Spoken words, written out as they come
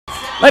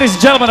Ladies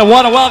and gentlemen, I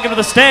want to welcome to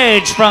the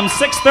stage from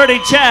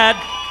 630 Chad,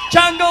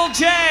 Jungle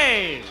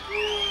J.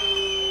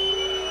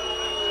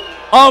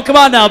 Oh, come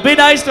on now, be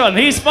nice to him.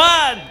 He's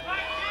fun.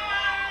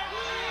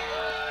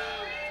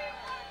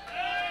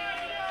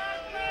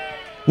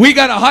 We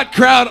got a hot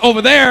crowd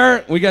over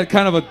there. We got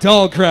kind of a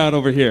dull crowd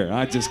over here.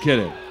 I'm just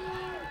kidding.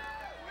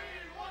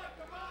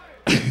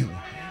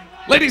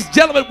 Ladies and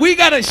gentlemen, we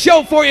got a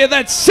show for you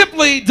that's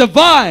simply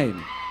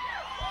divine.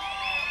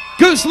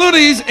 Goose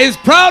Loonies is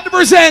proud to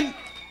present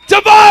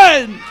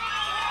Divine!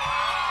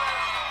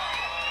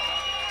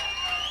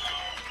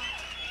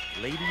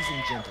 Ladies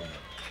and gentlemen,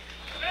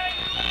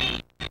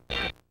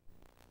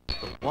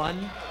 the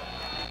one,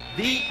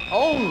 the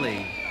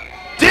only,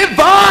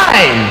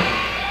 Divine!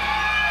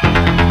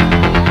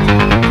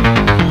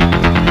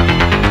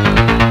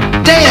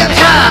 Dance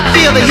high,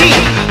 feel the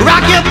heat,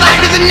 rock your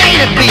body to the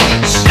native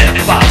beat.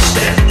 Step by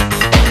step,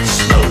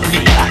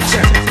 slowly like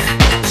turn.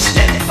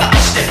 Step by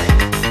step,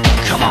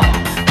 come on.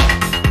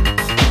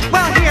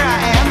 Well, here I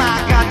am,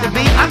 I got the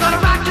beat. I'm gonna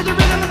rock to the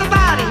rhythm of the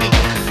body.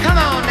 Come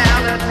on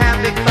now, let's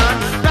have big fun.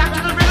 Rock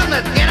to the rhythm,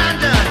 let's get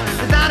undone.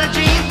 Without a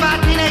dream, my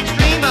teenage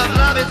dream of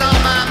love is on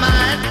my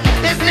mind.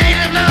 This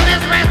native love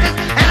is restless,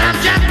 and I'm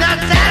just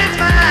not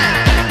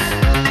satisfied.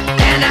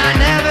 And I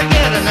never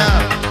get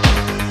enough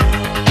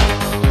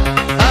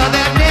of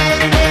that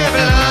native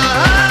love.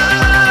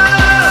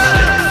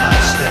 Step by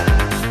step,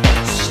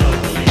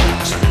 slowly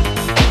turn.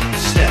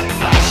 Step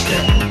by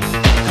step,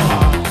 come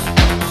on.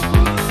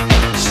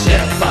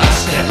 Step by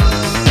step,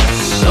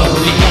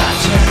 slowly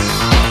turn.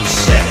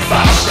 Step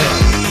by step,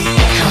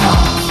 come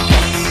on.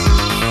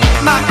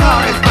 My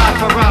car is by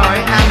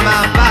Ferrari and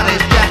my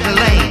body's Jack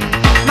LaLanne.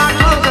 My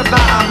clothes are by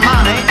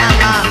Armani and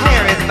my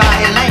hair is by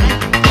Elaine.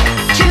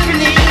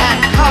 Tiffany and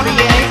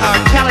Cartier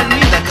are telling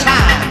me the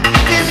time.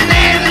 This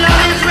native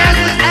love is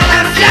restless and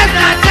I'm just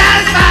not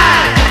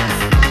satisfied.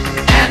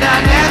 And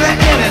I never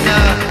get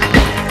enough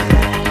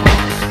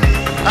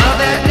of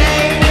that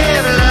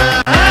native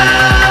love.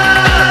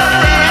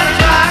 Dance,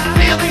 rock,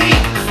 feel the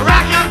heat,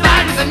 rock your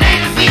body to the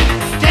native beat.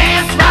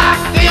 Dance, rock,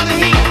 feel the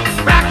heat,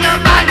 rock your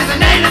body to the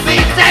native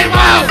beat. Say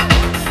whoa!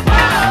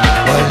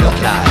 What it look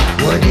like,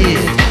 what it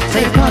is.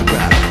 Say punk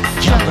rock,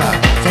 jump rock,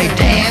 say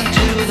dance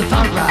to the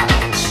funk rock.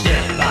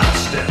 Step by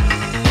step,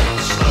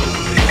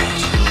 slowly,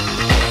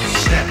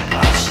 step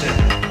by step,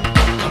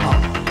 come on.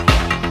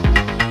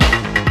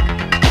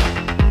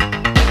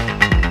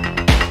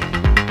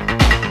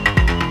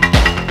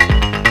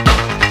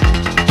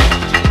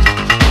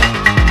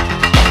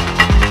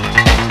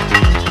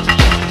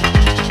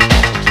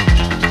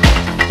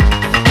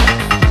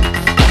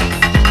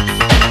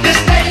 This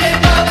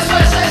native love is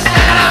restless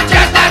and I'm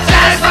just not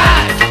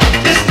satisfied.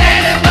 This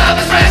native love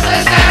is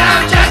restless and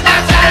I'm just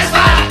not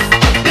satisfied.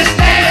 This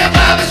native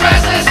love is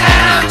restless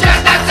and I'm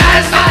just not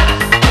satisfied.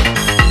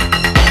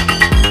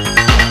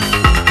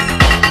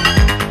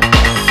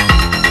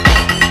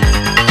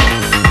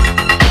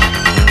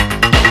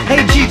 Hey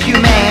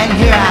GQ man,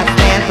 here I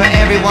stand for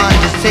everyone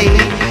to see.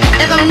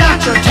 If I'm not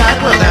your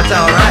type, well that's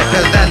alright,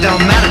 cause that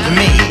don't matter to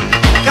me.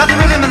 Got the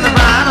rhythm and the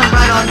rhyme, I'm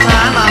right on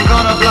time, I'm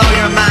gonna blow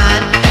your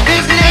mind.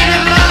 This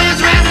native love is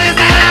restless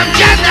and I'm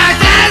just not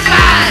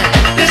satisfied.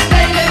 This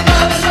native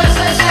love is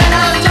restless and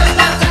I'm just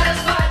not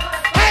satisfied.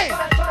 Hey!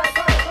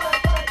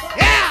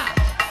 Yeah!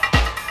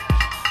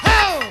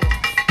 Ho!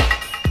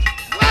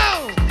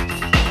 Whoa!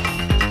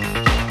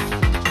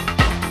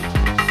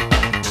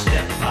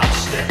 Step by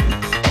step,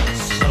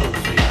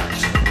 slowly I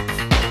turn.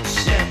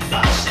 Step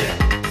by step,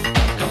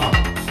 come on.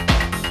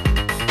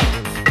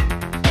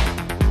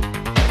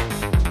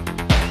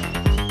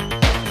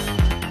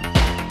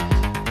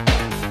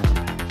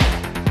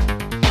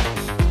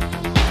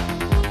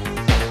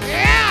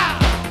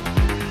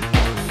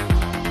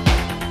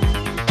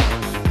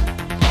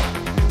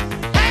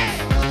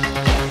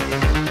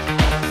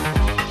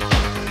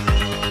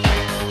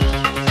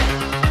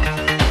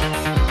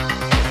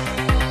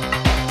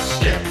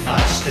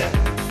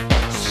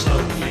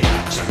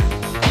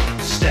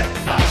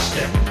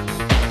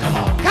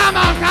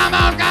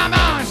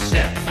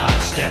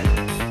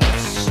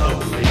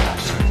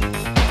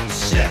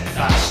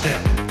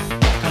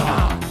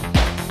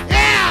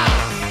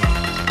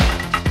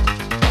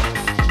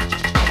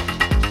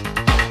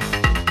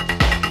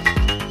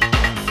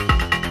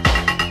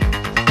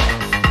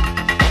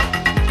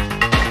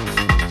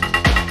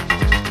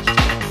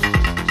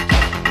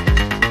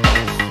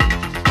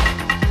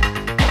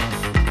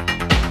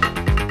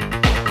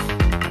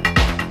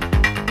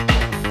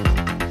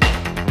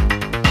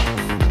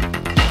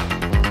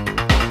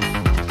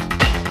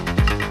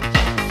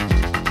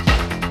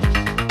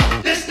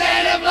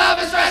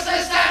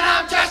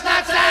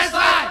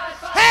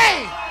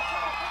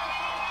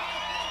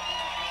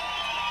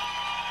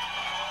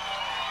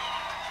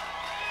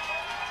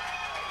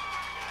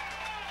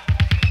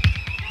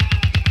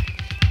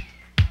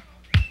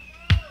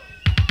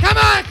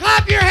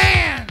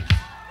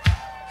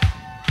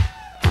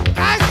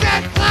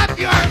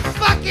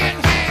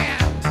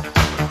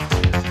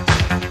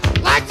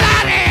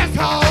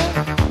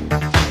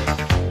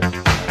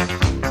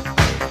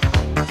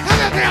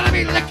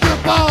 me lick your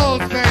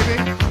balls, baby.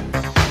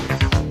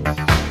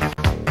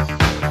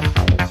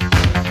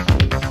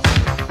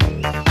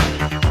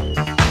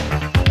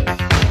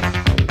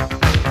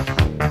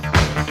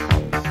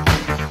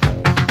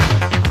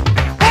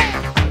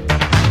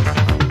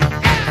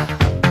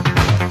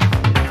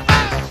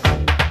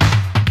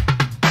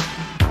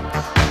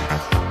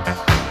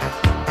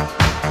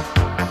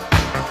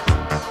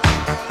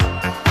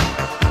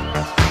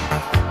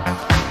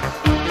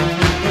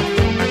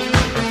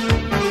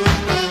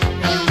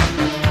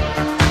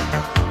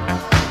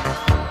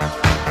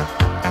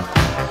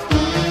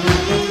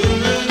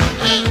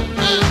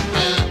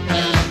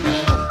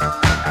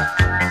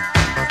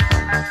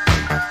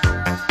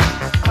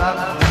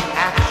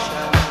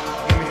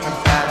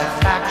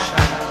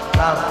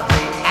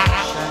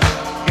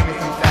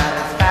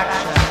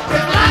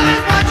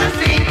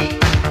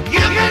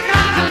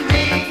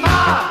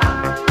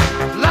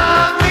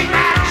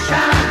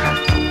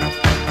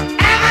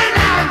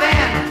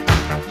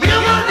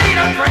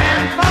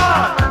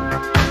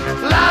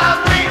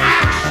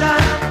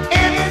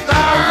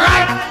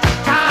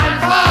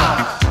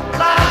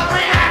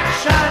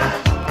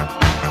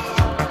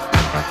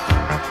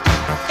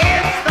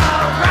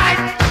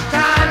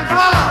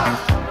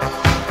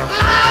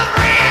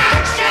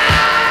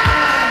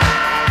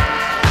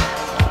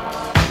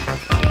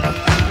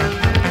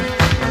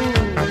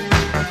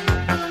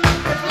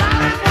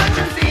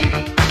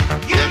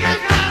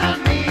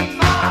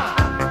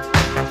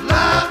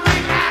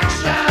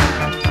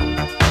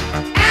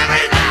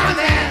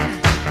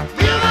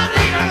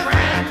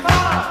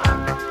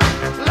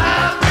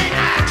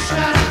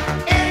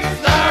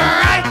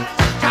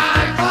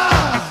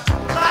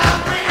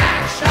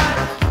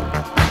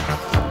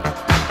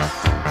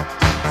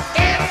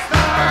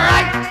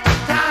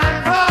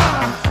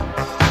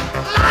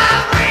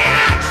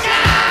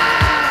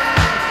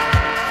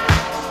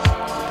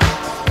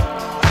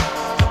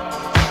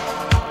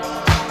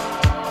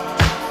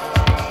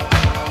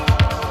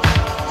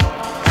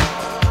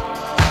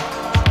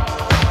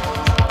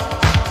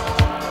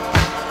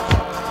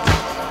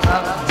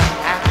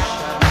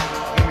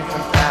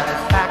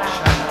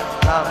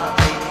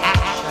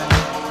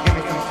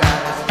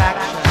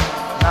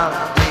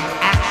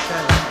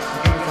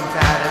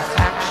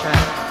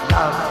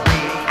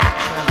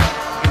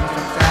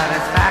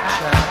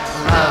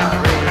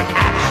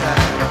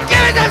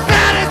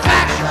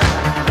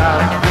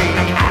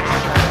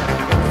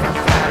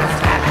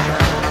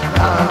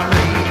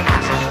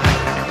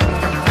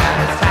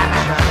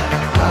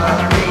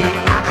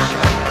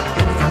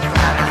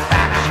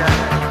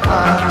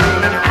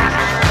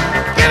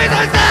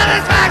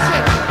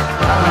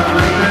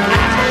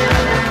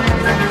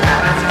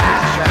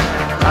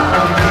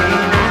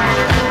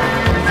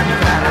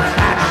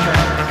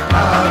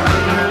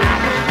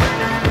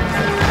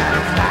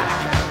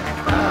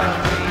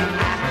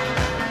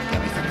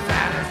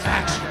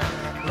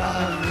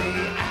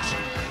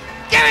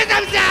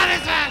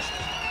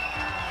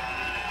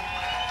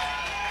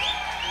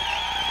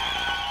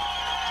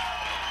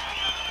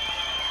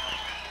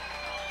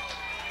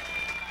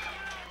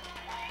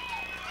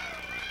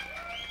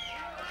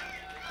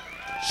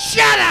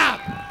 Shut up!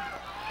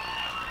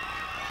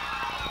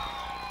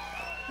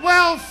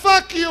 Well,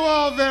 fuck you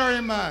all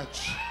very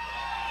much.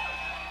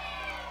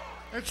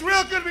 It's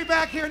real good to be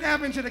back here in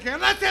Abington again.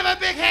 Let's have a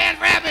big hand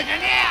for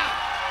Abington, yeah!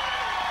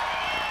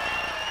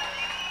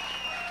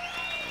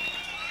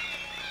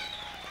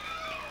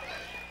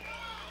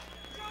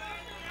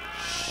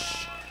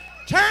 Shh.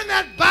 Turn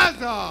that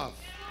buzz off.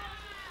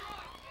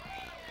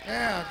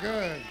 Yeah,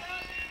 good.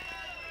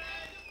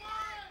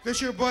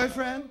 This your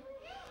boyfriend?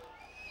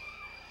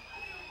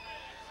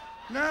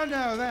 No,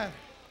 that.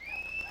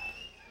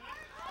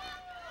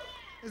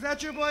 Is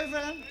that your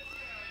boyfriend?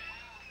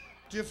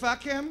 Do you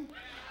fuck him?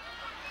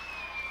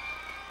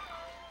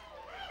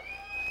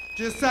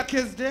 Do you suck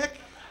his dick?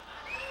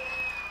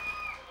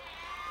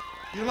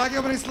 You like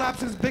it when he slaps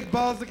his big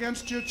balls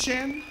against your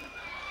chin?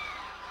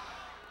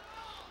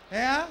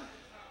 Yeah?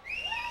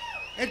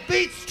 It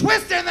beats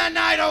twisting the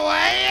night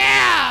away,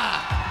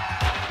 yeah!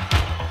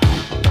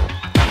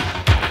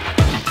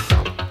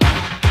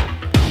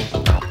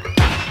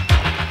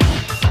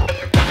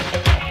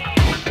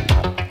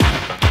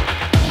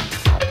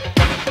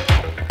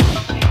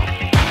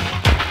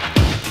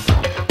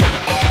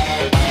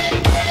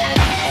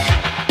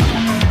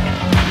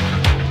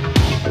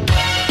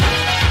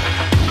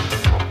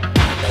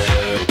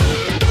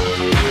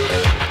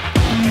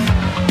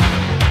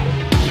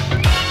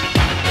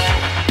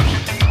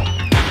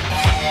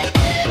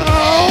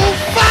 Oh,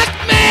 fuck!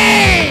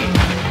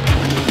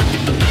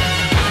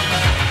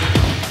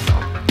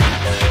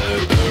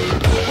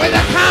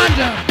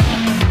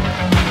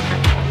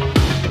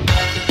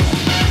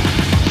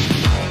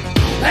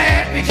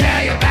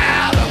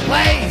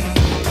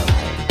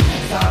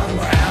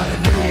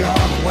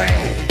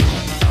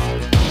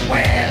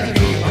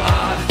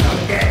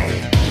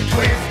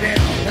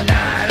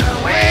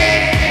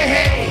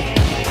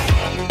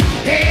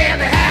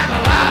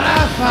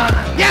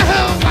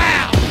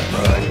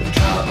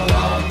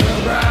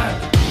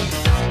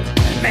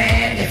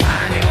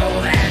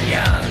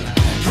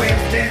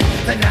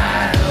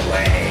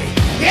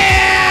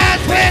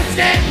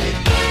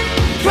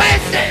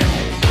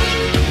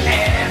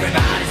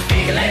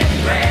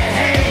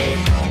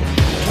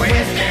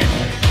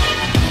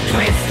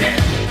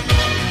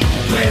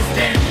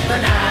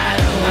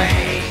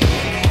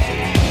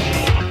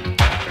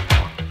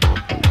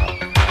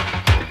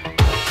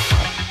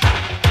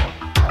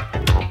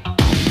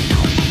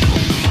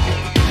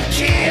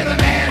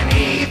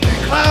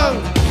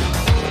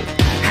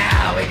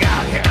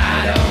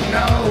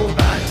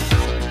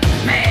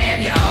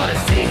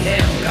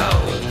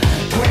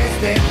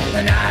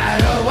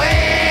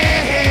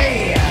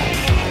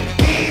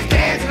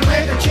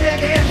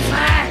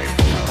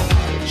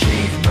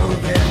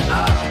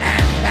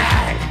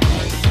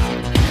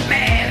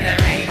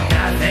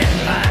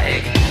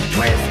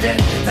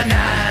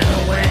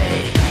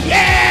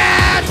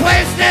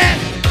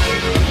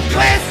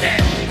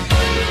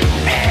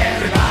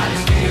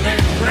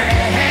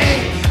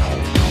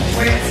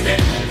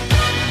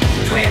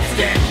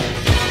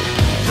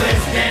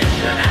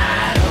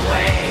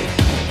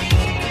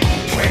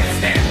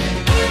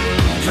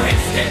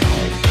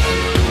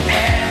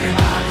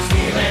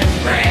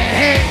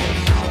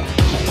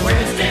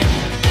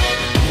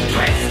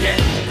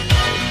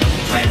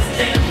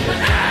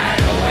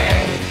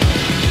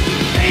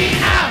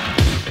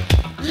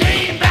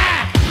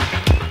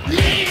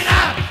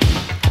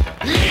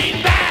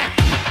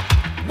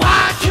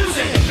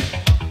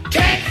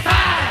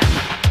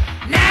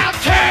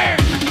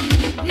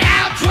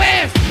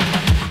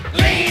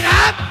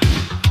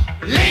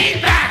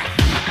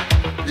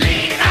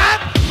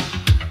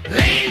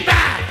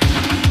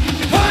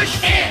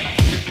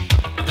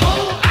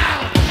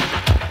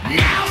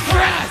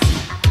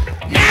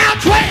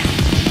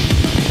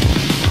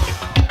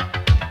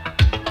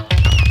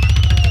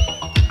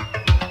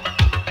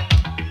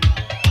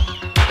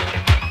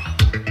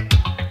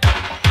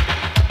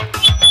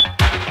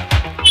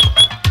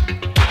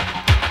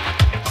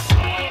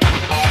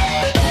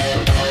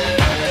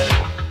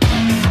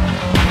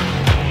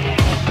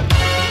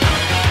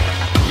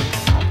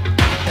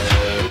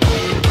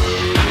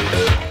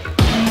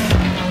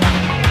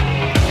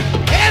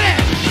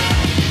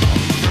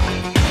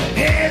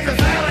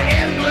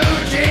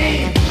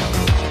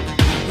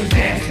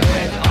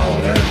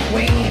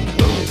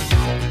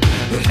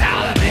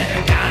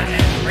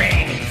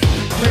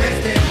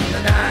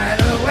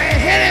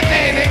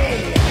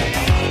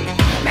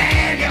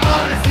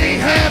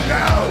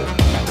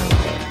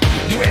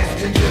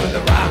 dancing to the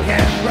rock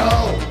and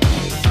roll.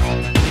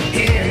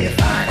 Here you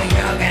find a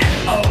young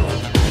and old,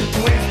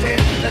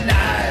 twisting the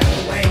night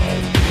away.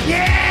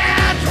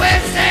 Yeah,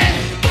 twisting,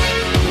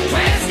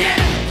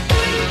 twisting.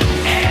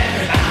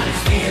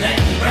 Everybody's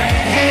feeling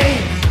great.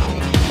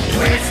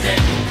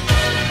 Twisting,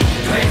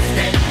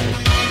 twisting,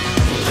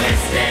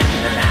 twisting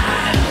the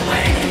night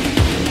away.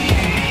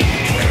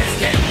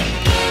 Twisting,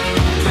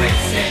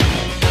 twisting.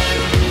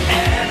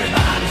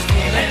 Everybody's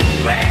feeling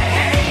great.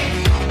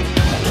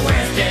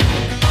 Twisting,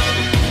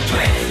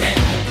 twisting,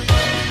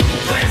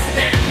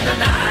 twisting the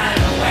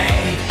night away.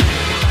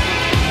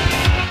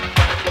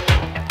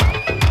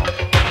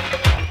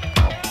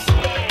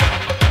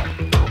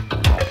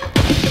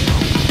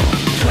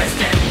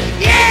 Twisting,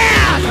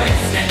 yeah!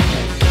 Twisting,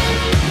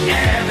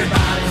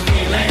 everybody's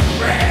feeling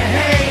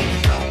great.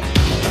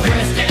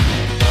 Twisting,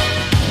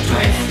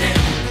 twisting,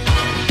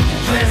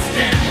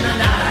 twisting the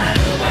night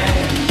away.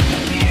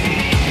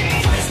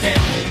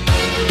 Twisting,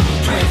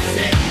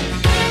 twisting,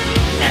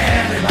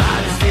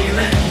 everybody's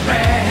feeling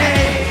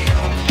great.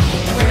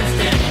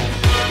 Twisting,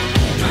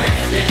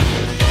 twisting,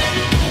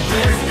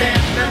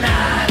 twisting the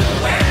night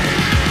away.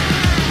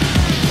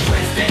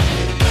 Twisting,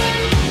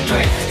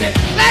 twisting.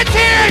 Let's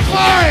hear it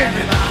for him!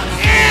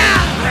 Yeah!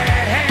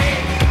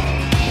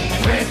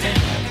 Twisting,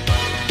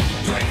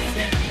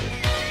 twisting,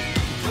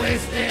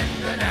 twisting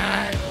the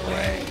night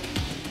away.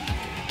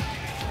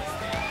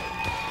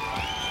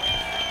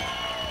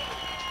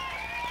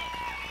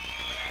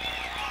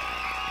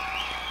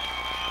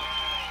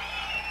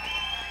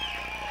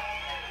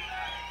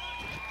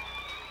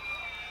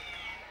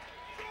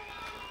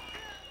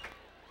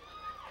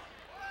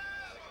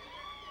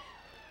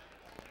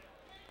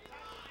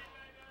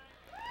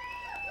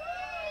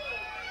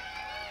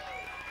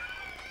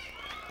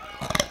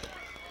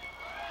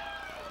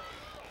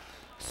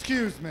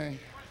 Excuse me.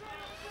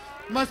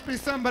 Must be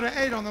somebody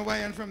ate on the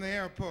way in from the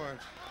airport.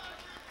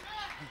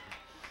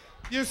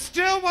 You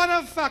still want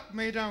to fuck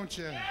me, don't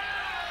you?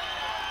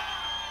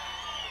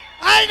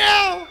 I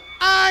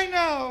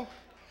know.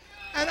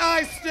 And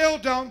I still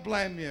don't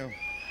blame you.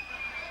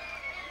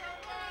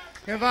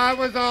 If I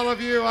was all of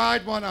you,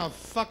 I'd want to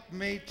fuck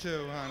me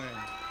too, honey.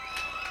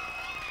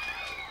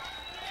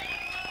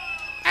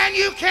 And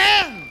you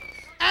can.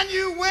 And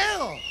you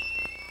will.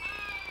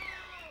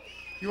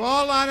 You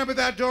all line up at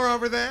that door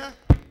over there.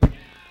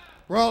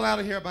 We're all out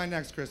of here by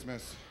next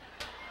Christmas.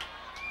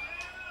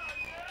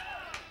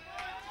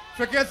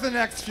 Forget the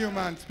next few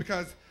months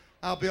because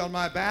I'll be on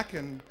my back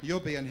and you'll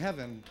be in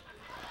heaven.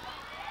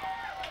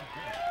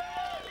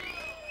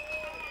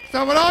 So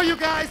I want all you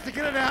guys to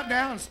get it out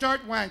now and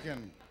start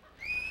wanking.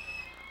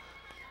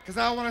 Because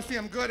I want to see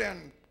them good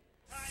and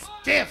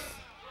stiff.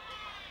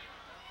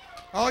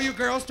 All you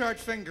girls start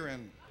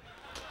fingering.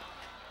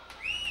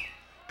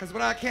 Because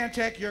what I can't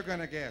take, you're going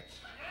to get.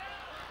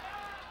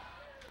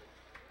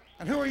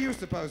 And who are you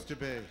supposed to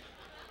be?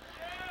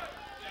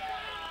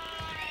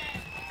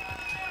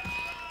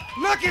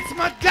 Look, it's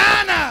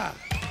Madonna!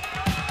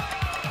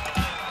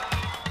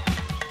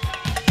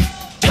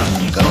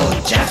 Jungle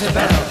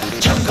Jezebel,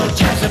 Jungle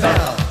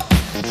Jezebel,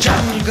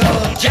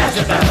 Jungle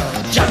Jezebel,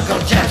 Jungle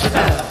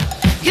Jezebel.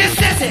 You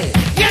sissy,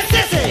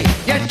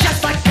 you're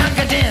just like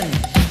Gunga Din.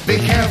 Be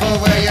careful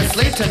where you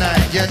sleep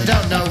tonight, you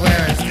don't know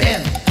where it's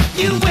been.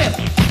 You whip,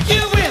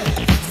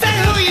 say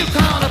who you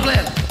call a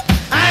blimp.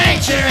 I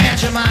ain't your Aunt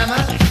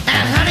Jemima,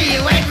 and honey,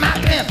 you ain't my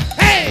pimp.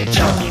 Hey!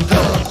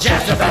 Jungle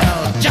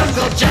Jezebel,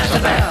 Jungle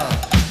Jezebel,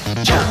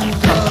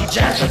 Jungle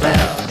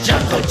Jezebel,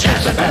 Jungle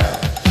Jezebel.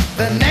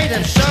 The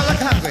natives sure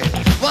look hungry,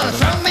 wanna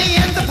throw me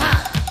in the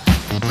pot.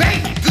 Great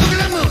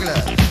googler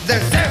moogler,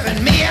 they're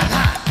serving me up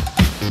hot.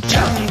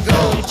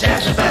 Jungle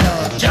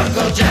Jezebel,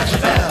 Jungle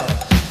Jezebel,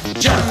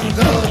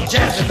 Jungle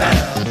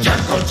Jezebel,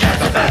 Jungle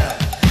Jezebel.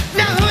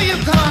 Now who you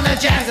calling a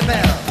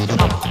Jezebel? Your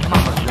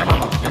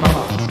mama.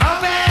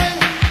 Open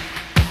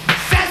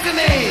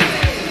sesame.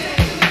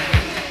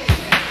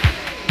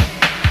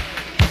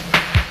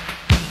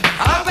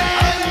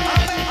 Open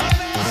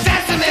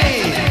sesame.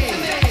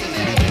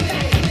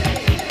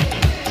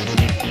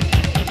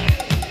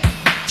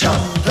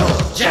 Jungle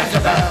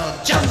Jezebel,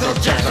 Jungle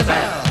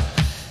Jezebel,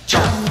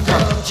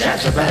 Jungle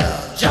Jezebel,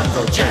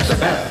 Jungle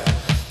Jezebel.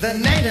 The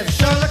natives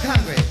sure look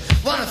hungry,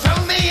 wanna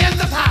throw me in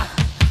the pot.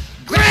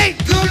 Great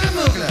googler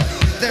moogler,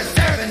 they're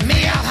serving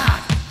me up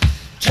hot.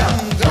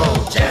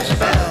 Jungle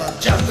Jezebel,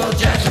 Jungle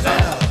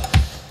Jezebel,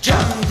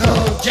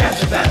 Jungle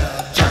Jezebel,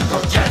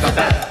 Jungle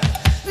Jezebel.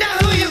 Now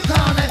who you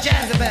calling a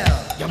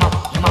Jezebel? Your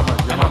mama.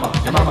 Your mama.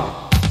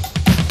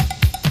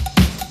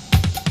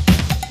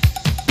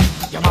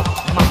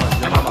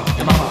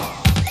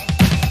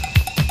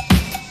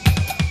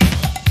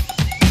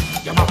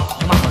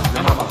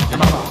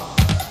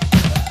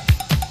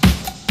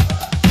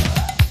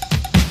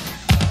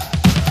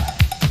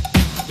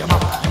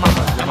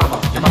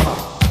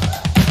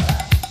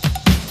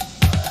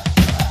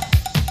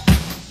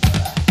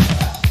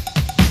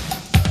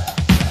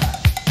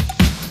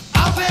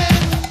 Open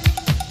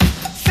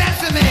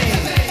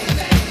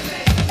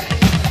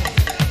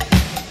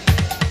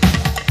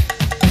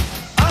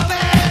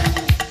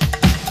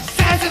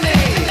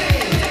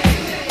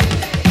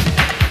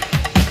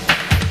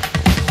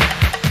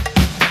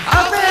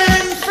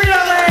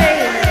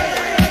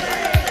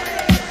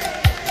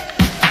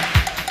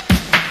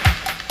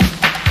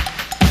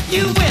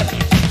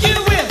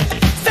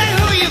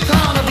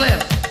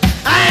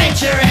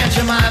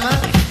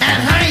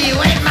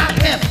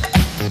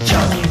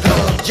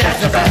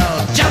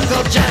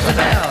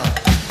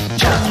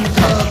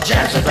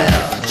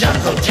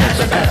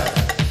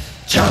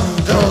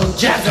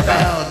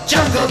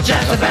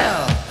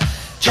Jezebel,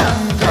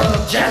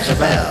 Jungle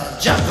Jezebel,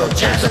 Jungle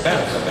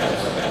Jezebel.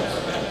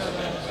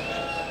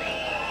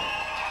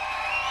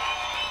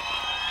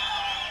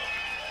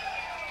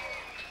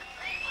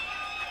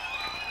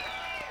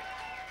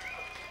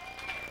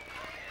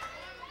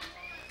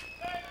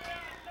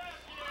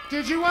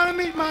 Did you want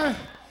to meet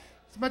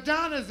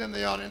Madonna's in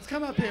the audience?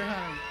 Come up here,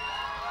 honey.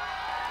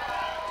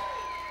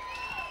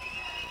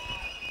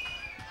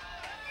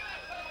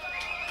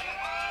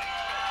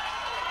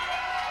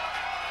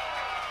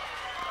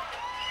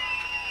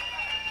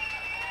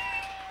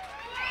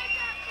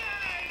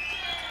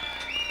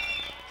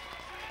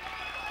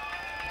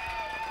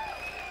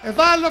 If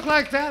I looked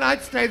like that,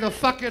 I'd stay the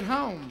fuck at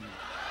home.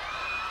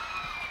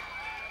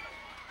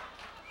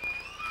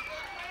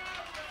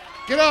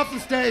 Get off the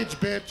stage,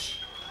 bitch.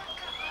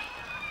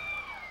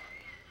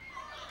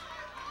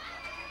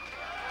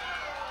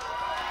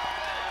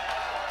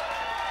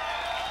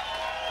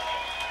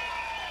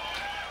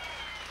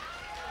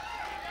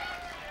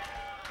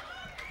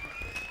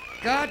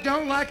 God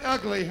don't like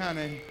ugly,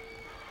 honey.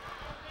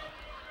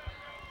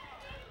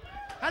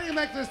 How do you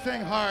make this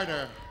thing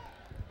harder?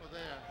 Oh,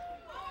 there.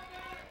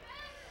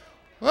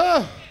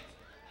 Whoa.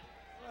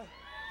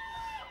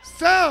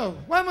 So,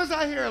 when was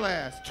I here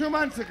last? 2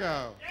 months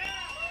ago.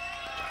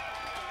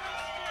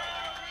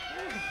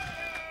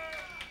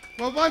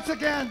 Well, once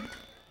again,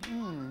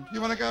 you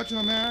want to go to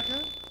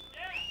America?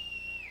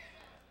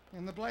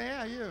 In the play?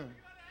 Yeah, you.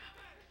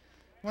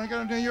 Want to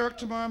go to New York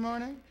tomorrow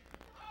morning?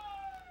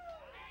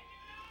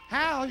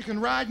 Hal, you can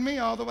ride me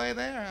all the way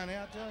there, honey,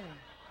 I'll tell you.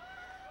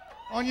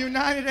 On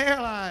United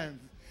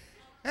Airlines.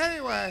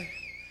 Anyway,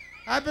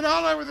 I've been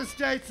all over the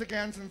States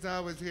again since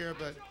I was here,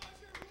 but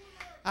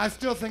I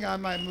still think I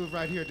might move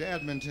right here to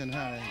Edmonton,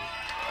 honey.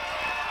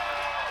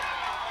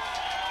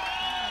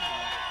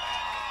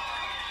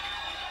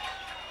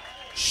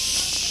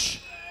 Shh!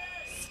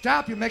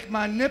 Stop, you make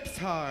my nips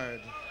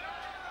hard.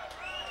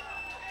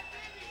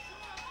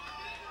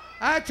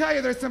 I tell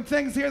you, there's some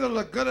things here that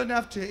look good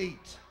enough to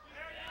eat.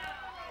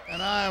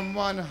 And I am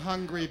one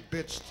hungry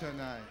bitch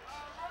tonight.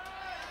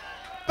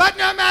 But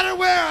no matter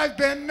where I've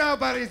been,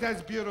 nobody's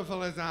as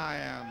beautiful as I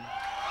am.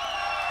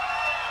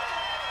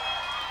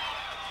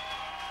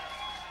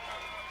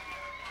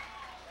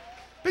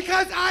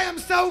 Because I am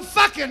so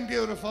fucking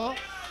beautiful,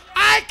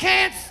 I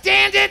can't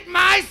stand it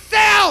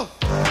myself!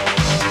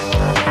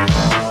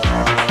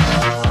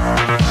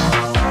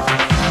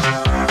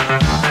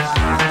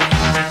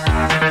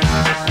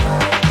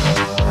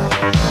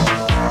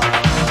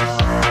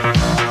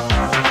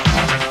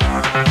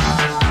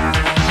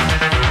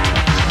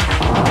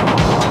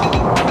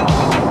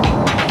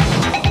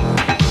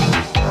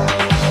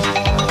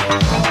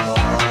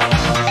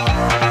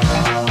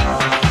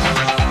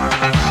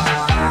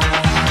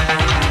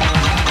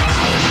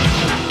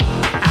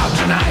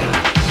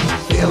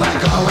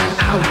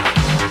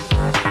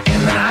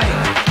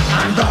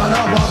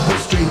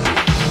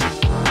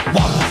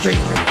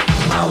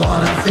 I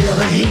wanna feel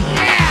the heat,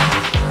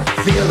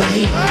 feel the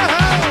heat.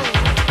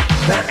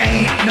 There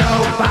ain't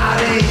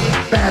nobody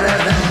better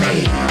than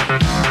me.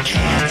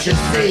 Can't you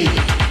see?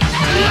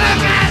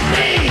 Look at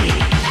me,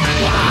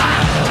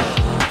 wild,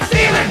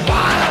 feeling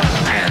wild,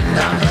 and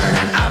I'm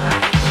burning up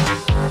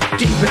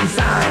deep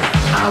inside.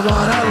 I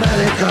wanna let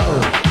it go,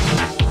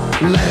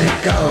 let it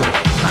go.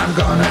 I'm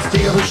gonna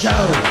steal the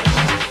show,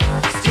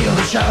 steal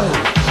the show.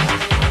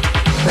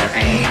 There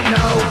ain't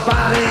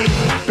nobody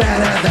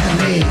better than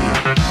me.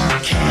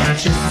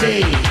 Can't you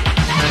see?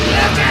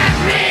 Look at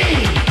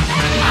me!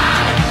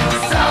 I'm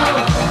so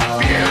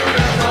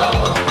beautiful.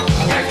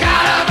 You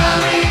gotta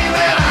believe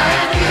that I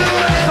am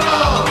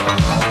beautiful.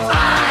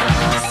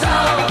 I'm so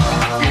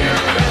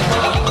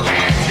beautiful.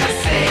 Can't you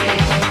see?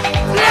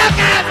 Look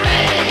at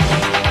me!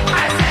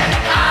 I said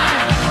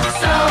I'm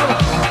so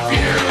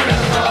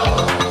beautiful.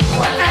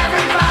 Well,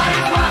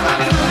 everybody's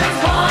welcome to this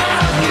point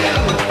of view.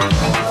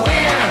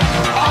 We're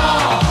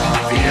all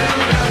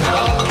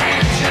beautiful.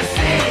 Can't you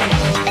see?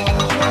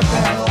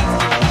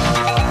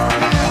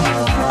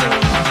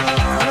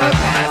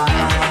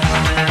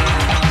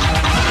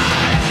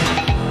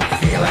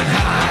 Feeling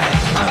high,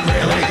 I'm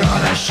really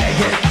gonna shake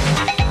it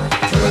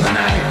through the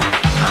night.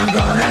 I'm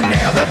gonna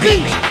nail the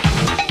beat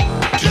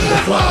to the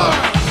floor.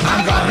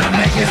 I'm gonna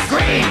make it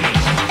scream,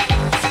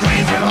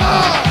 scream for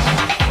more.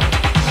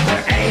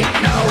 There ain't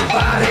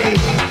nobody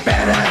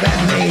better than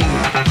me.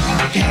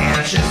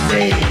 Can't you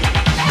see?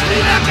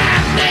 Look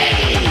at me!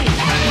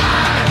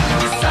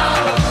 I'm so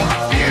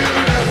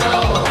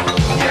beautiful.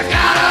 You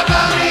gotta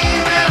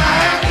believe that I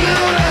am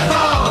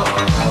beautiful.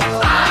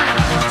 I'm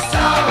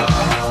so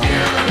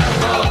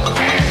beautiful.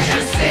 Can't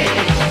you see?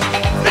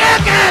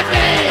 Look at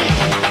me!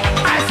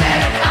 I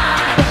said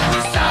I'm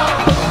so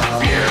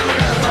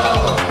beautiful.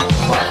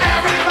 Well,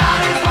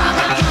 everybody's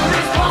welcome to this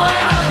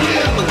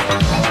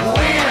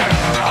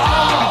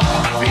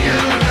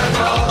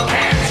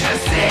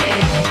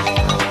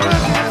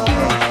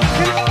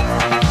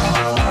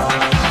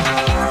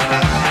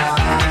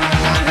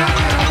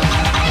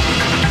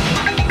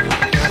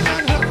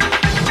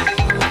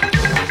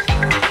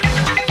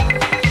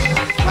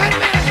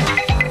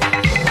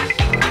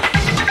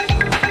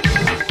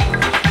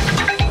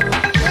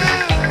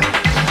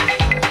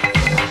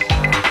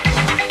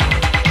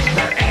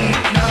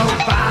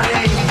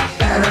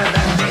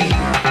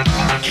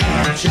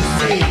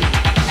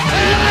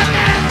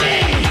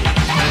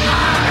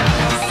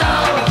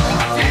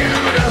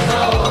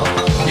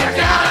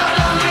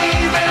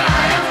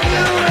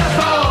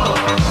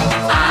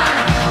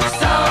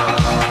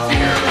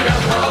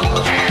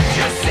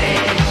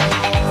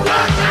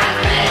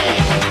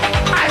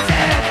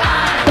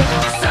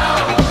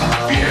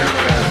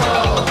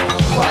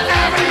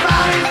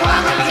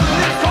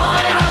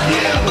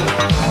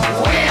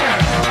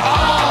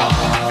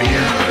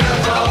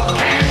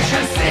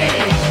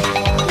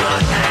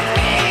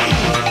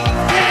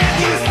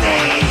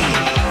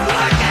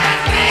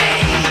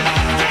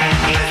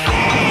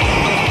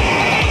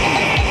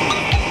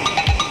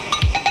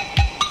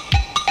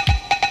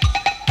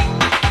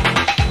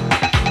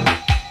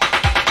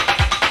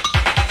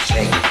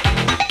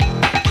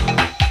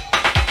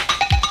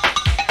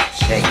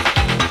Shake it.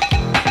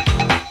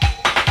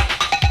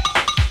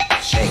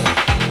 Shake it.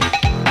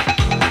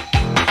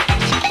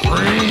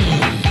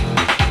 Scream.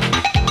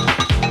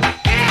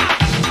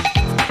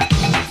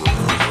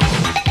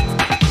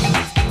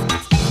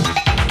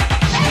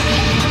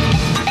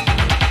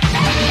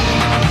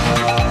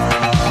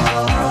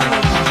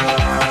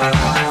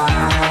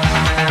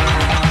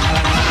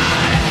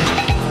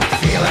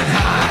 Feeling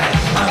high,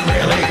 I'm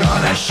really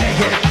gonna shake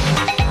it.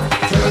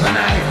 Through the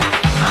night,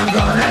 I'm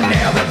gonna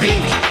nail the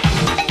beat.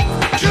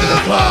 To the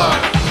floor,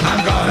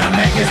 I'm gonna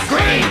make it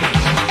scream.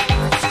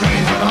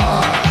 Scream for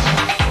more.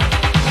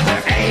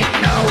 There ain't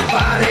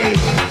nobody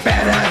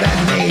better than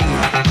me.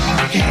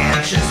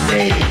 Can't you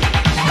see?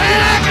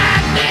 Look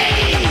at me!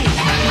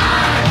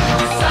 I'm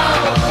so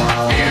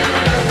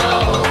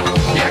beautiful.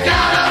 You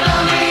gotta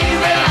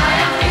believe it, I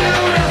am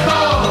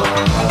beautiful.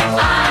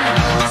 I'm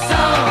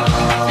so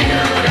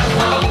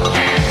beautiful.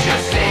 Can't you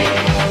see?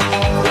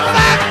 Look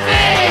at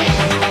me!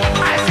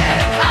 I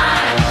said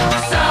I'm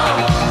so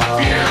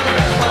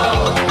beautiful.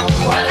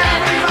 Well,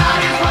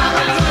 everybody's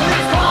welcome to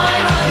this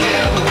point of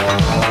view.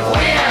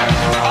 We're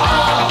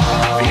all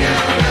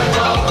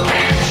beautiful.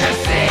 Can't you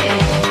see?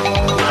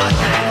 Look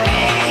at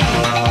me.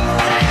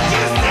 Can't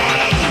you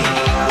see?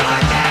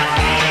 Look at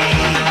me.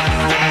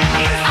 Can't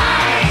you see?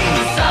 I'm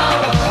so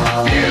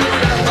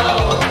beautiful.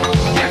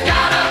 You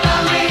gotta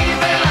believe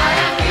that I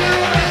am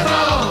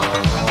beautiful.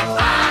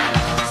 I'm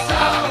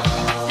so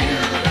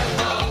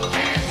beautiful.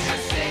 Can't you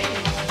see?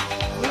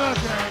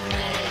 Look at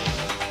me.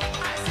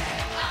 I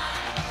said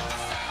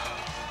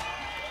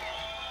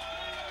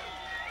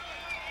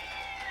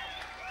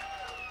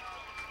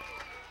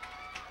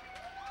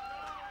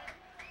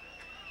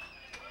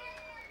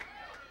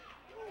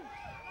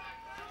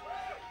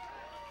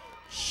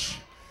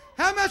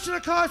How much did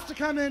it cost to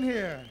come in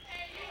here?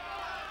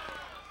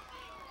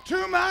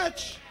 Too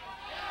much?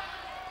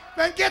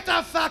 Then get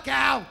the fuck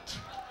out.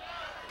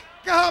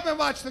 Go home and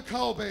watch the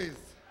Colbys.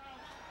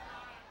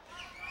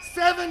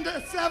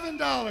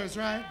 $7,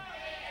 right?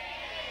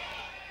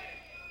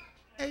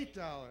 $8.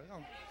 Oh.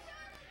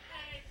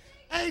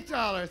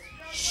 $8.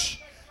 Shh.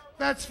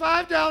 That's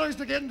 $5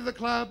 to get into the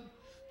club,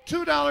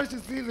 $2 to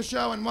see the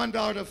show, and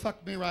 $1 to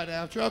fuck me right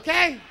after,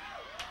 okay?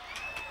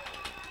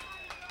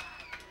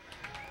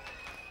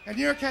 In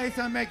your case,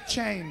 I make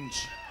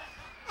change.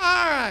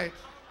 All right.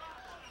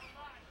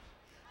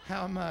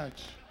 How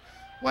much?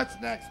 What's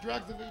next?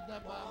 Drugs have eaten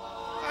up my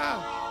life.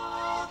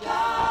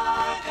 Oh.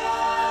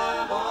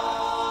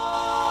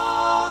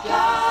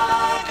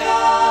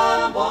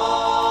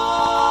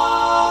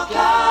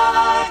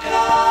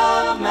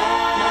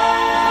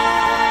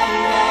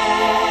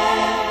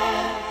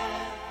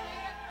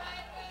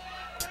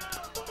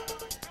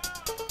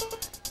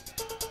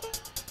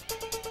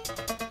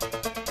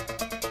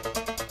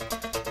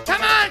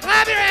 Come on,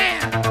 clap your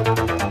hands.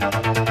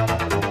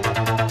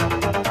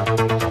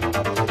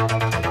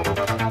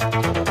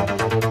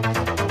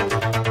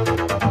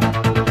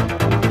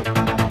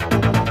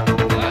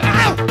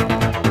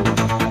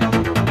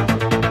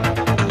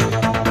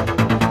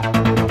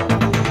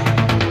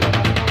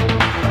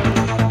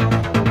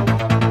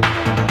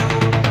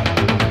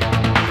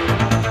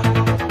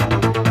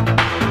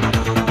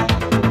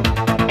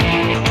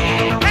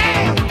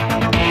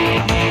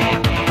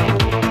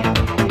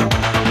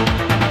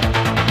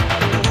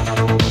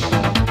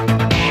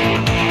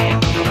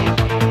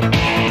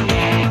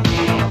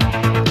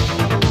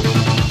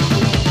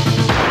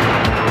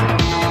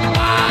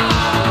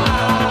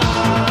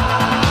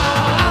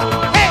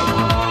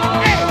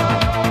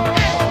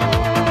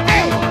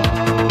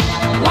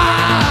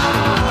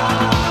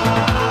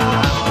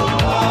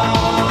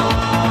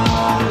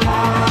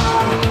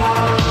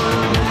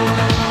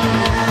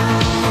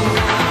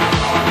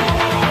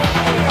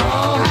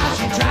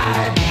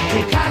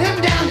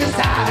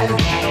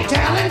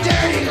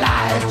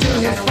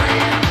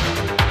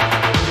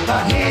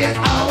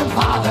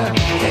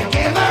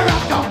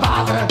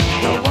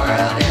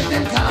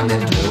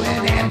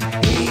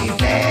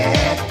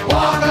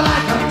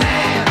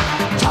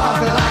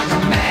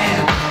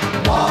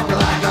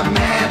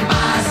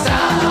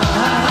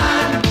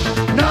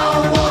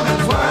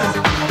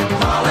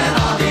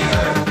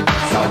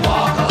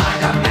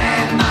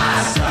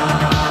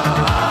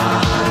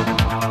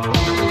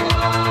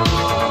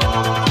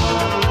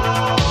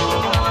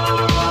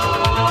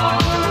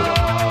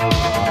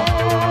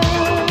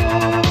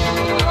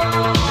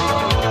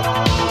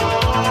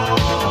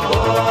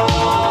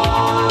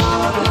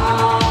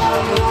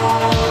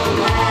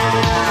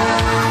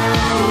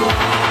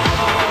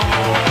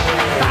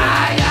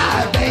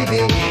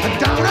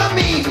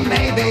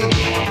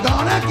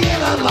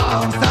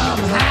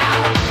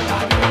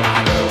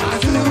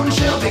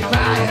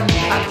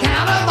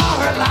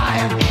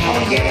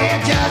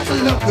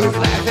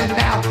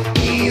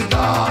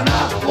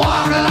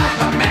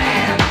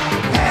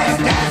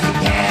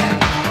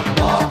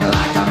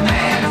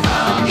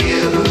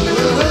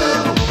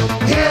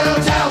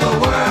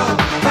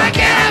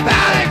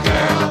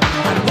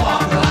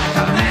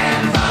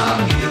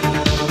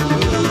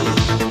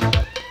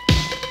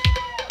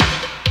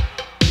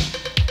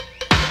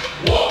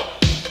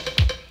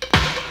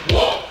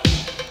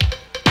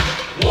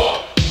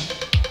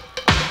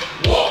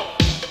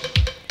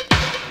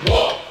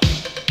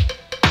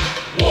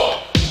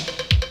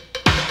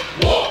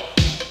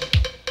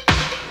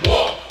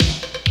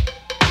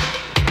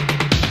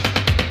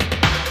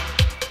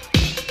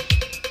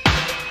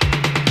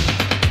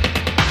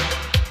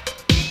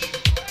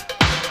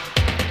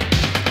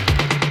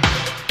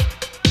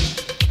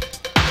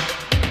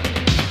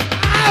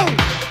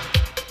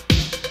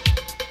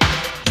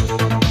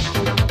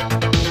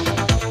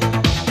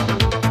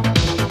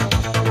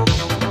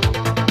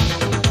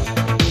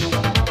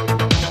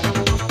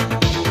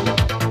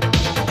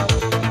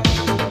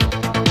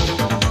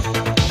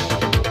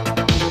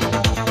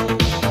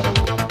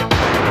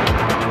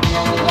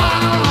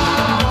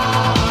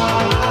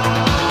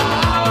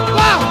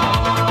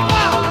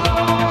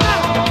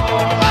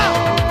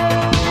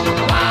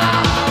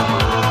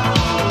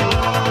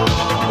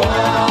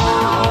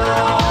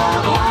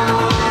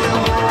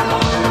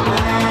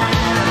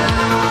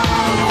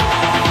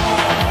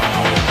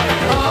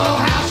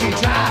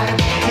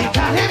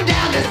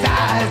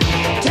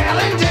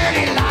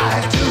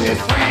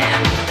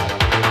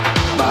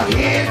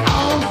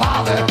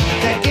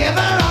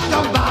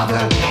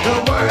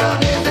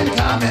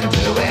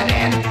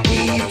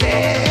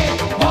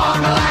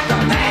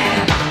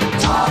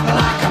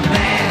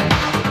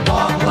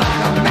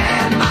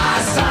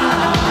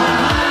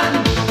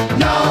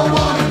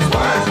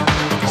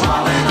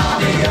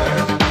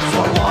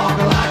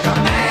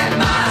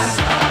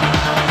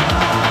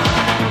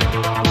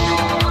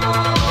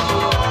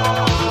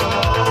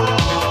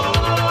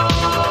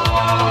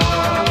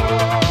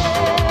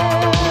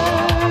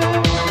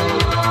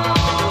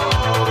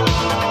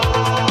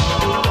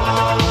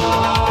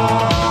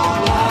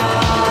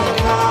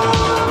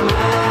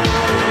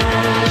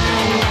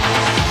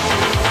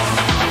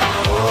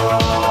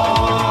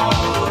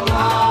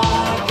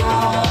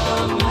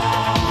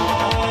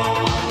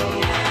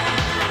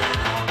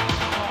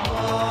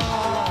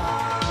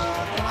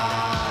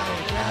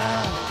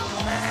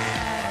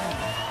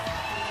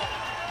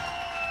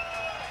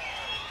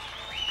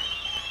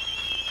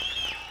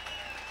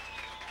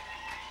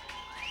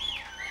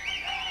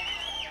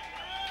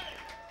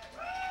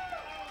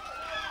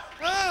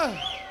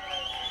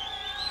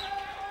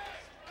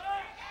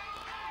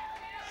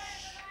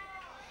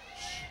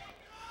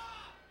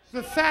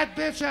 The fat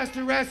bitch has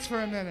to rest for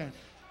a minute.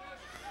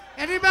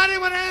 Anybody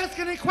want to ask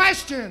any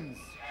questions?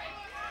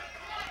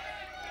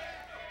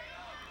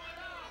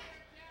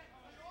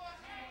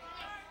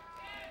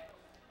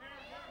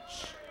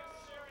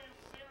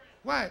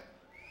 What?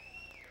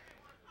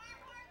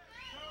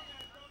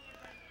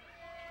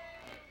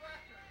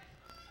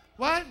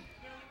 What?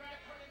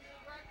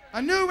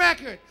 A new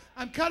record.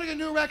 I'm cutting a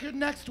new record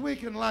next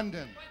week in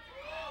London.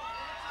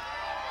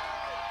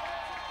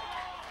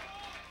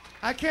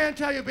 I can't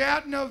tell you, be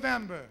out in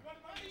November.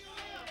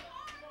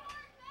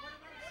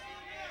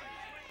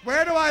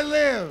 Where do I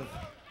live?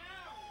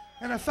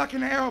 In a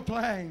fucking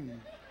aeroplane.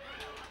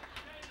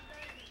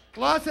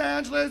 Los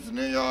Angeles,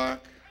 New York,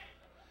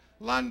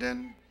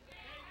 London,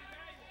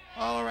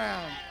 all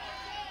around.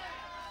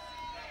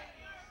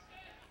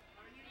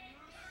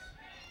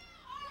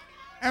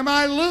 Am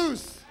I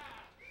loose?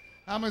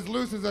 I'm as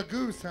loose as a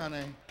goose,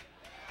 honey.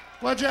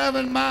 What'd you have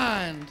in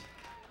mind?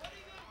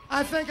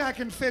 I think I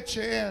can fit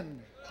you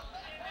in.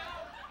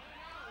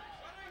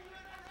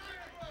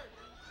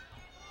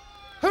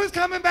 Who's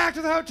coming back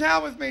to the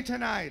hotel with me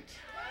tonight?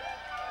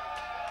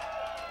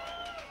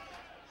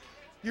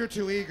 You're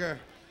too eager.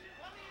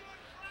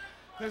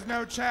 There's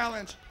no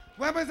challenge.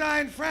 When was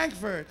I in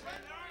Frankfurt?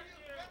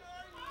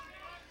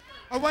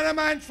 Oh, when am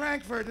I in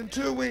Frankfurt? In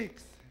 2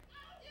 weeks.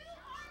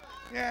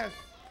 Yes.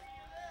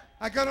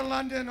 I go to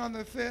London on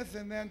the 5th,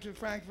 and then to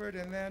Frankfurt,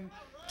 and then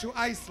to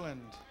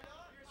Iceland.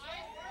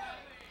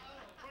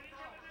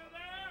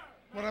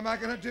 What am I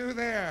going to do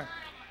there?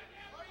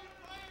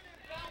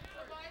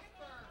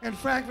 In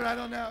Frankfurt, I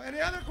don't know. Any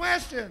other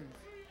questions?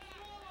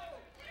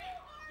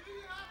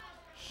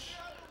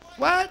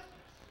 What?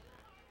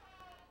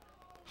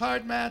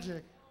 Hard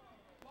magic.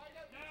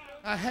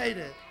 I hate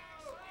it.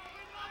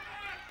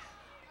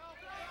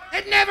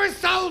 It never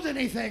sold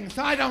anything,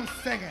 so I don't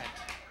sing it.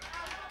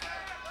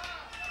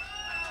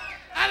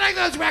 I like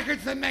those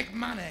records that make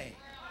money.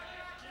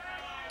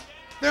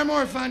 They're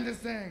more fun to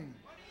sing.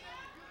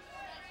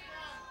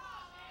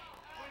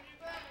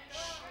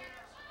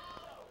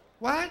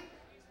 What?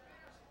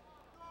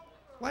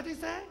 What'd you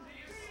say?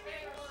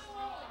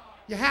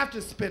 You have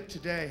to spit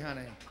today,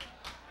 honey.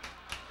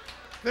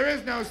 There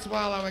is no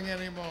swallowing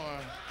anymore.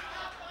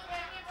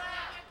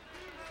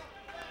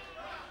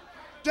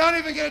 Don't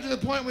even get it to the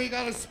point where you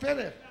gotta spit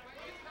it.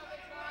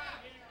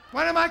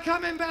 When am I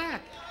coming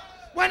back?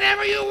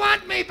 Whenever you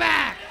want me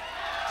back.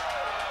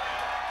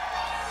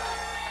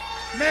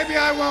 Maybe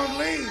I won't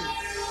leave.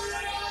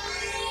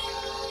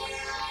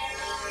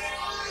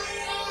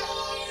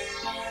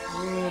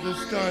 Oh,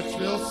 this starts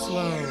real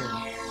slow.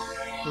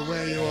 The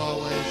way you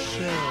always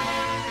should.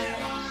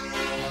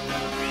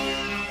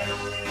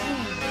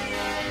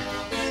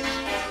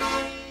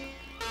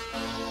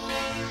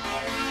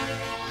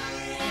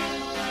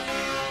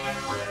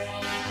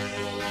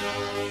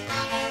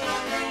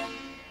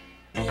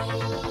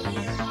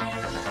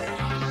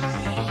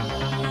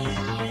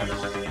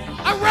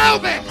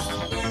 Aerobics!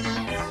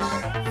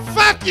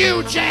 Fuck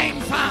you,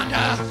 Jane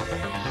Fonda!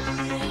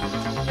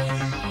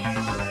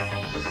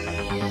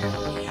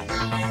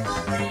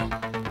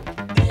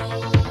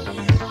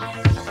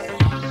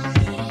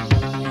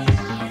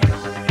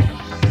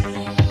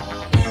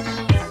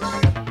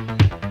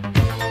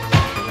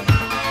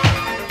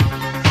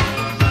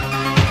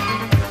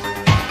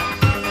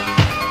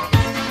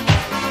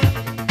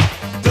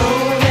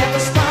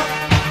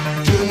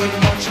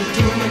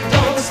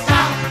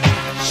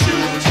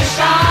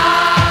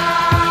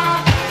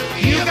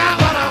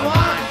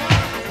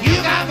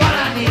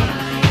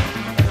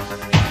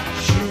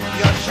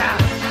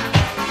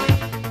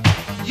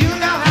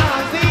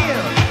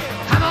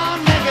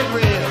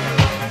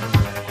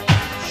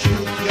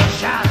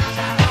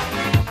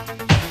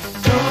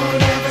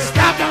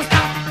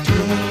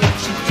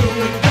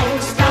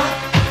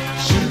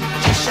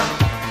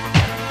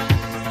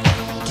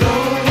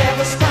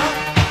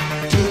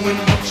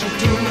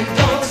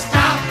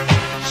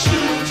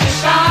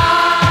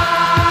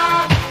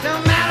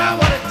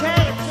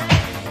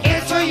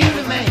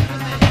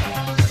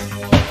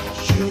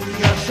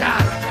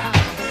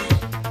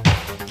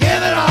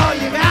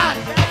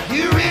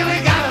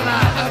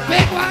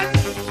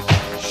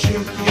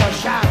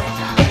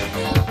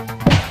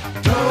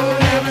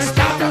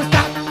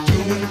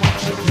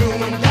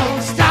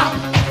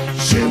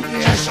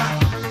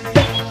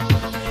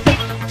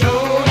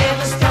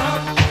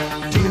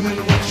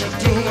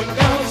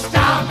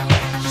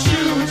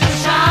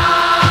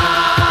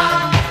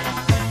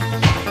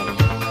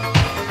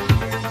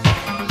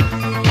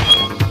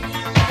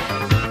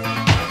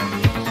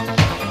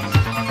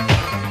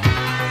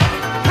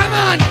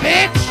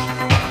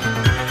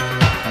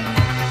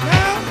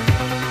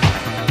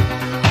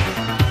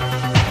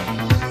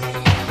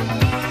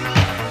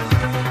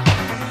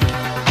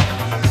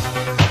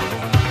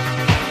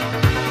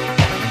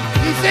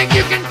 think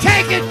you can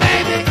take it,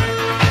 baby?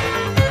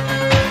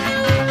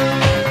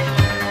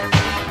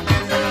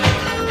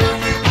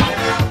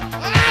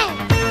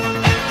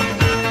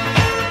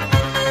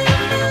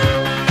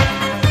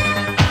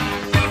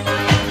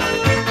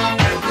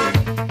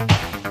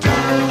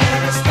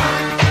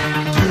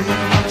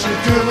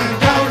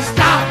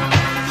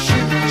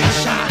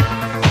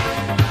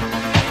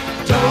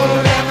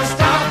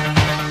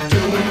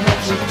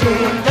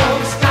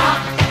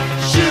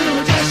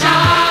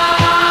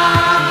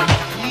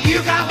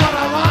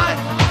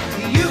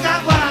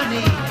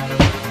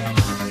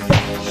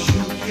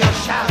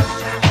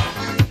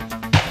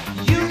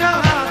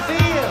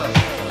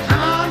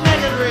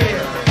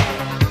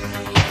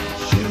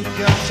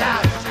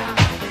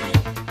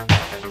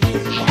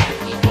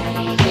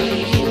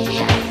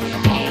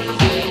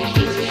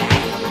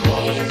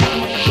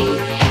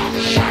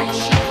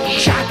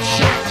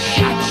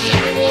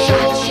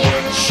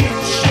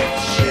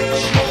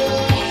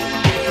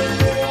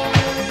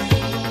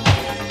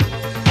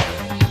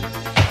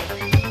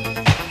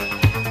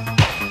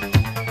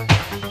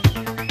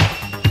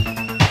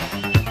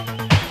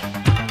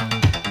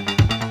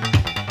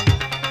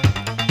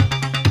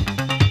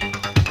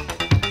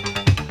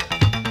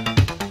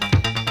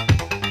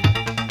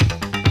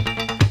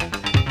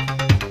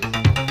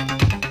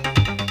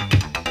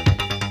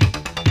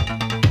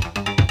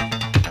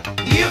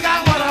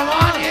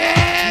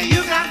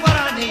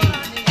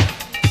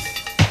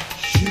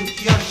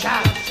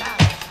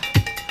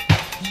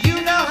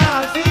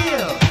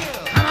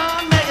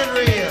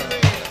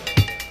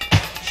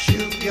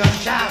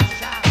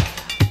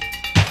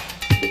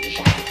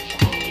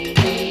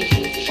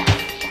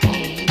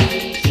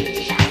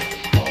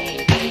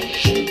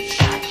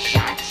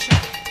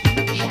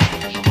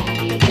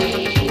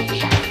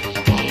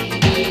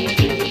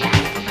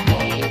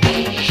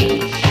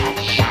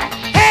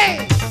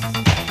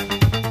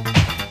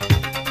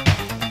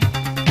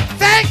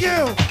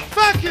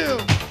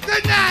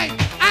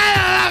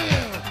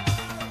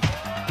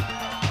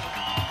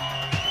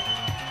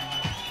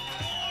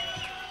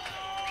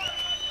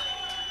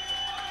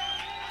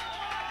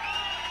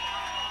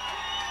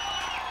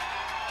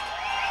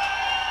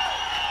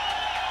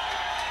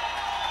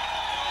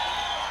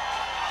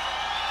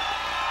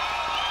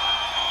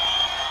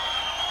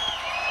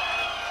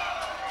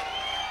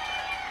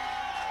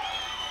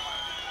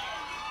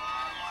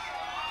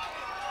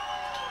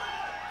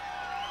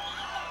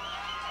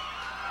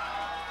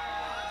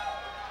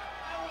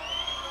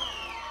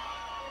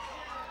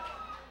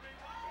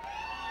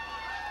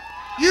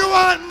 You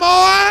want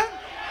more?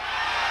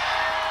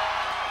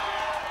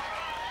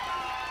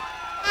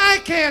 I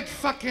can't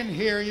fucking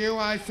hear you.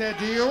 I said,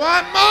 do you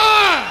want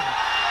more?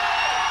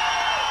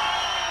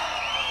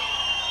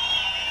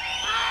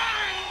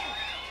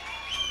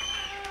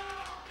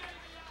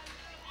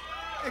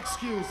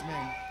 Excuse me.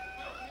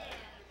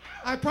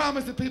 I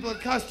promised the people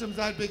at Customs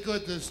I'd be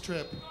good this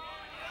trip.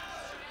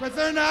 But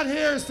they're not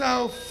here,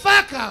 so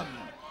fuck them!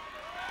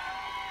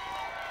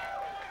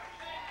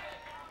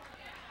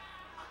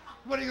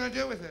 What are you going to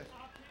do with it?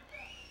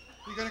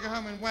 You're going to go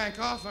home and wank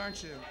off,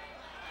 aren't you?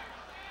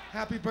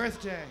 Happy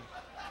birthday.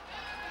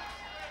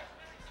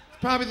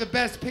 It's probably the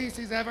best piece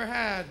he's ever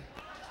had.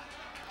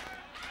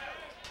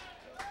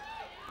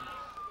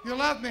 You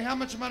love me. How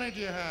much money do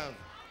you have?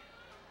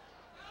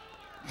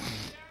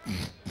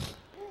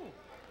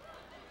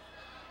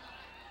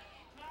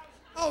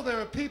 Oh, there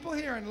are people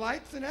here and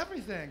lights and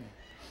everything.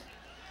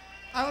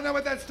 I don't know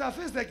what that stuff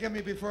is they give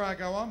me before I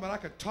go on, but I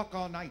could talk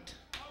all night.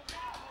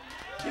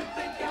 You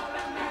think you're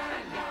a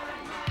man?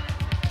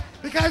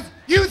 Because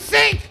you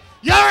think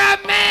you're a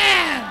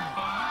man!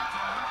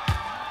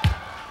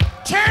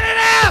 Turn it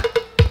up!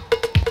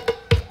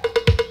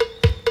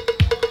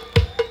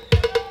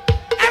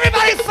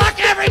 Everybody fuck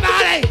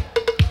everybody!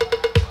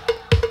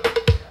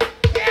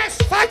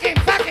 Yes, fuck him,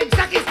 suck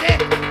his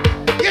dick!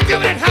 You do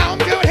it at home,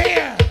 do it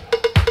here!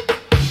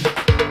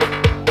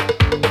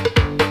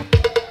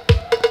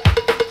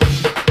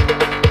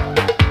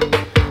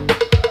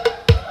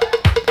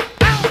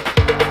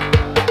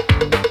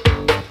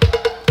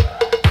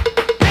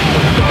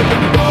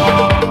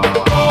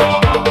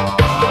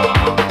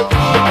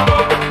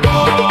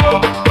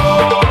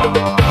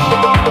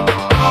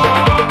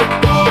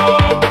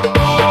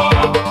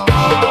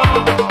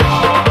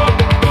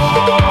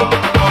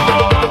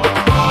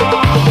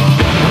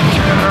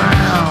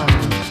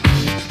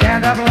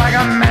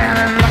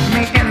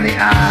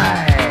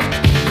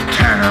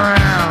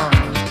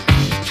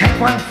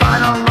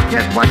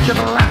 What you've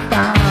left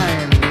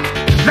behind,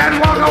 then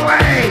walk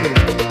away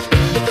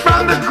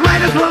from the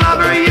greatest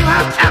lover you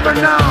have ever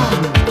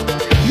known.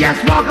 Yes,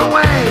 walk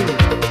away.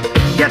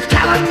 You're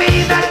telling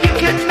me that you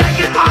can make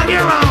it on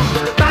your own,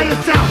 by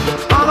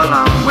yourself, all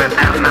alone,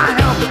 without my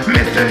help.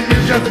 Mister, you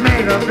just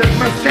made a big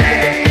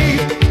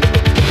mistake.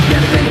 You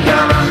think you're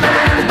a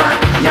man, but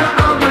you're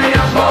only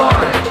a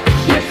boy.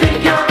 You think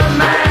you're a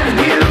man,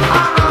 you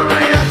are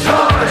only a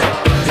toy.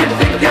 You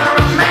think you're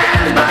a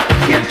man, but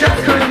you just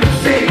couldn't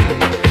see.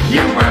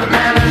 You weren't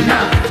man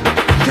enough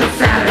to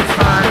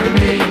satisfy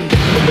me.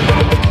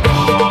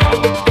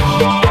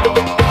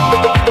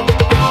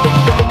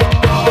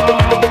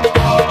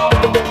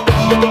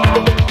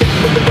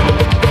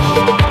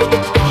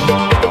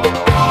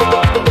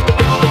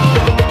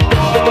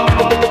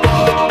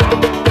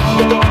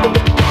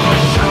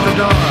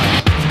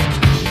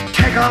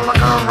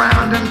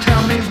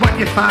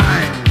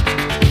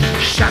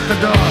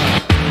 the door.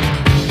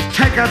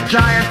 Take a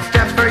giant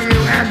step for you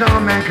and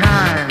all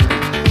mankind.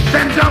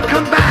 Then don't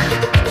come back.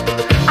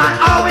 I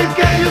always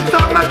gave you so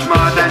much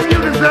more than you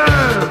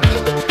deserve.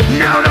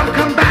 Now don't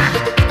come back,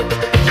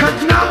 'cause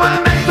no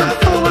one makes a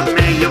fool of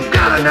me. You've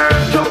got a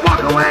nerve to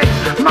walk away.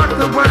 Mark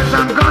the words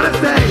I'm gonna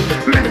say.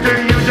 Mister,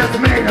 you just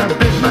made a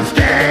big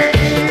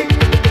mistake.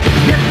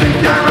 You think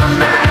you're a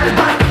man,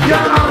 but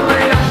you're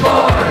only a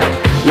boy.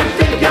 You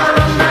think you're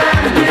a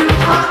man, you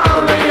are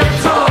only a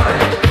toy.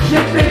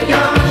 You think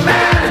you're a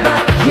man,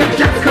 but you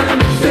just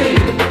couldn't see.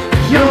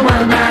 You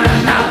weren't man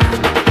enough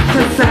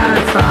to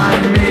satisfy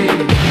me.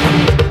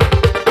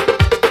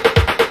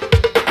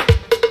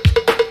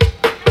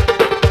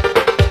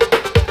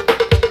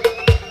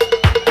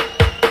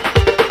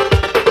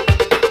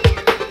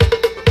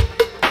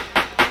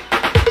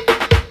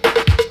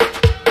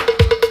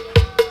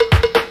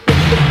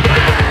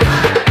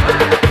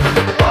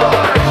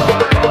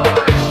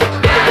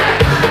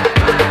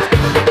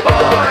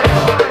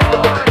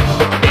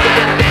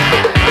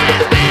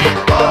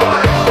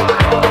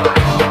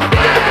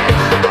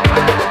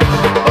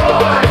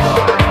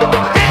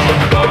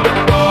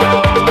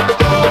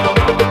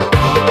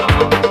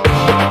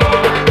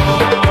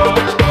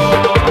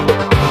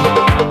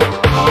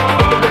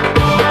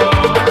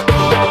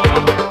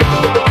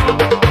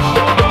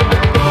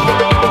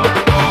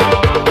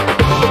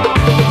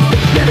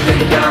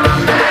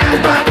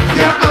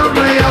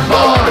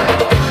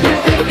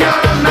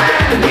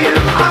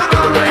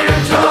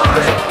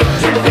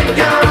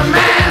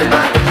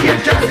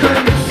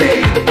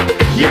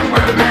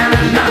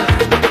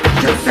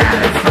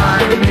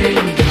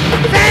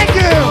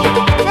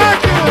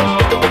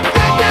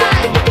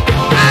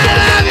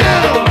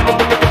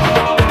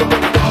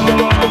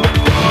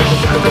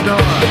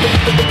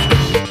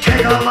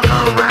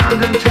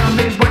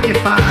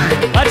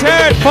 Let's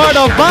hear it for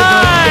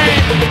Divine!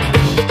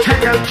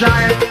 Take a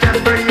giant step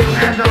for you